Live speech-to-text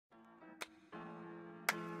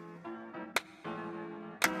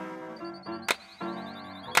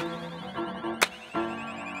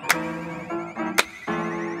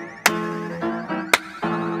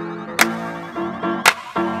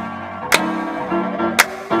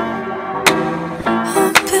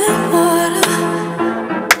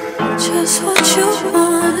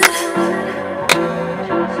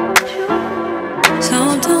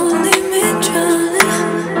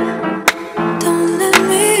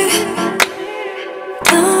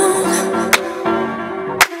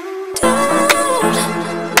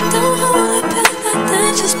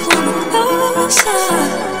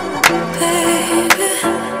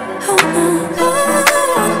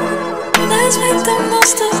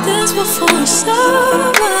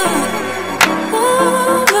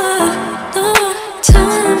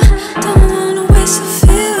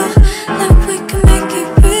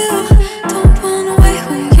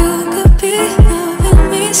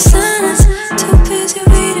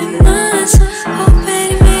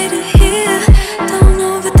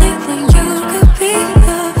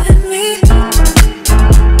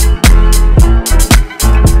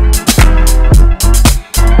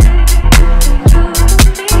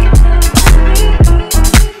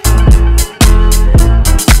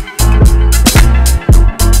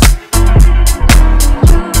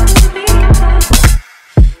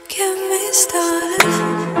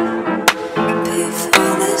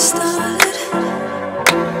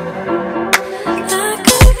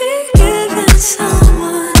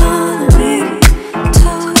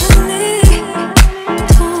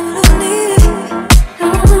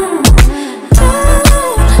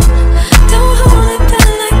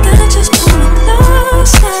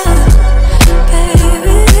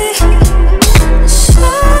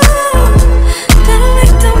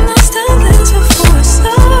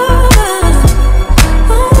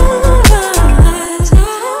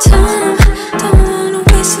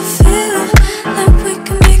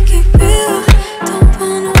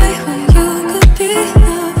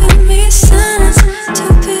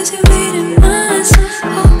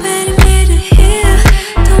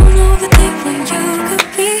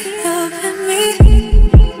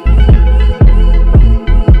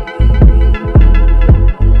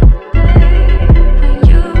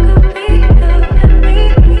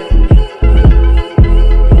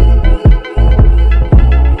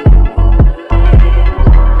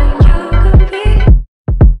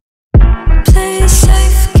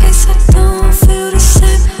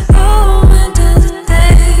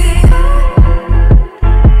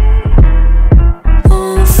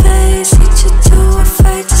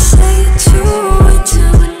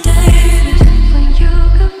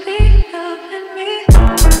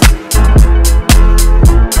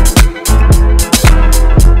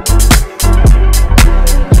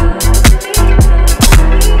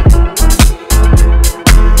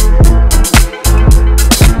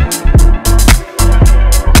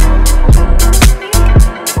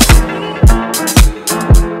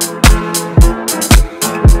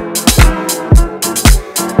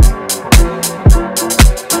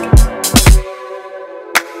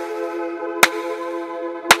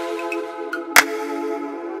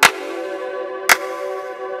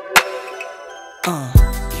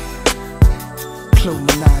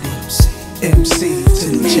MC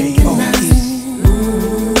to the J-O-E.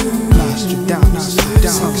 Nostradamus,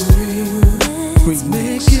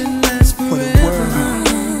 remix for the world.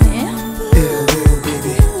 Ill will,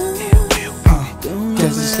 baby.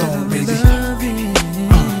 Desert Storm, baby.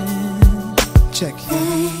 Check it.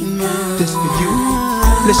 This for you.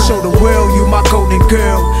 Let's show the world you my golden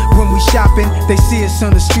girl. When we shopping, they see us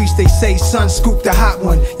on the streets, they say, son, scoop the hot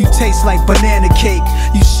one. You taste like banana cake,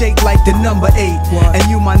 you shake like the number 8. And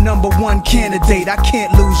you my #1 candidate, I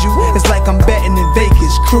can't lose you. It's like I'm betting in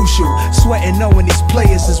Vegas, crucial. Sweating knowing these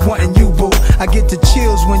players is wanting you, boo. I get the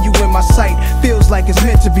chills when you in my sight, feels like it's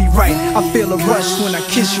meant to be right. I feel a rush when I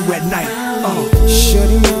kiss you at night.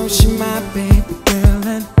 Shorty knows she my baby girl,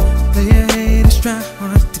 and player haters try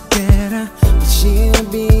hard to get her, but she'll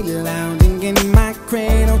be lounging in my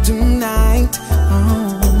cradle tonight.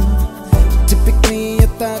 Typically a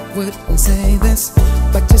thought wouldn't say this,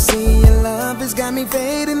 but you see your love has got me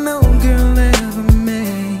fading. No girl ever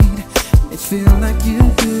made it feel like you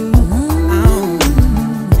do.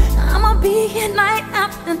 I'ma be here night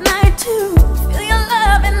after night too. Feel your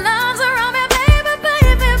love and arms around me, baby,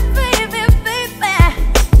 baby, baby, baby.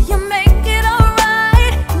 You make it all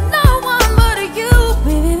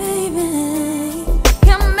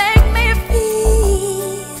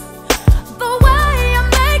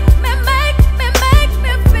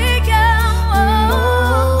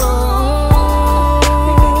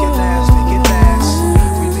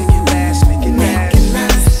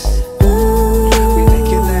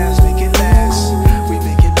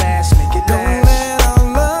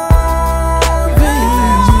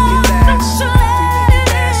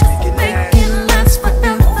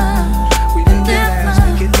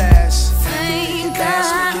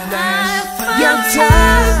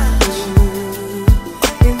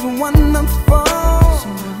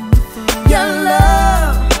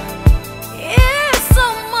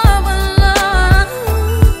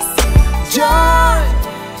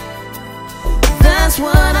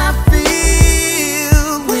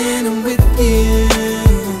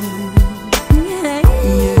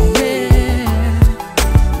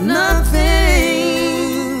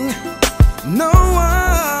No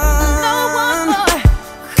one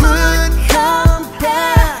could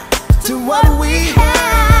compare to what we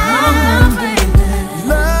have.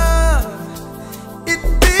 Love, it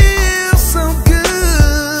feels so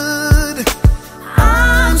good.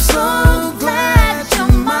 I'm so glad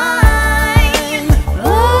you're mine.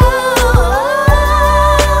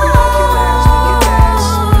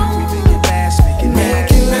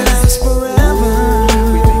 Make it last forever.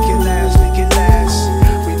 We make it last, make it last.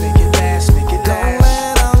 We make it last, make it last.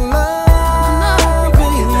 Let our love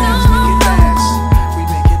Make it last, make it last. We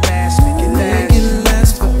make it last, make it last. make it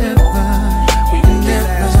last forever. We make it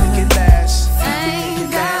last, make it last. Make it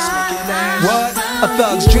last, make it last. What? A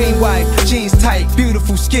thug's dream wife, jeans tight,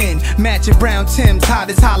 beautiful skin, matching brown Timbs, hot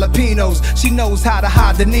as jalapenos. She knows how to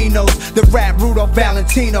hide the Ninos, the rap Rudolph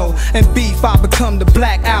Valentino. And beef, I become the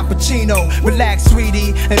black Al Pacino. Relax,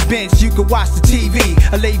 sweetie, and bench, you can watch the TV.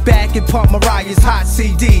 I lay back and pump Mariah's hot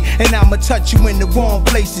CD, and I'ma touch you in the warm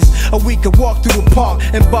places. Or we could walk through the park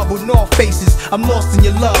and bubble North faces. I'm lost in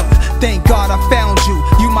your love, thank God I found you.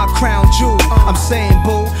 You my crown jewel. I'm saying,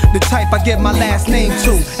 boo, the type I give my last name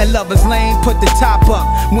to. And Lover's Lane, put the top up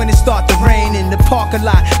when it start to rain in the parking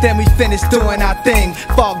lot. Then we finish doing our thing.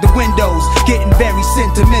 Fog the windows, getting very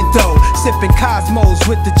sentimental. Sipping Cosmos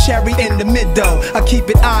with the cherry in the middle. I keep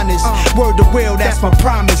it honest, word to will, that's my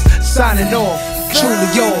promise. Signing off, truly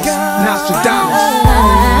yours, Nostradamus.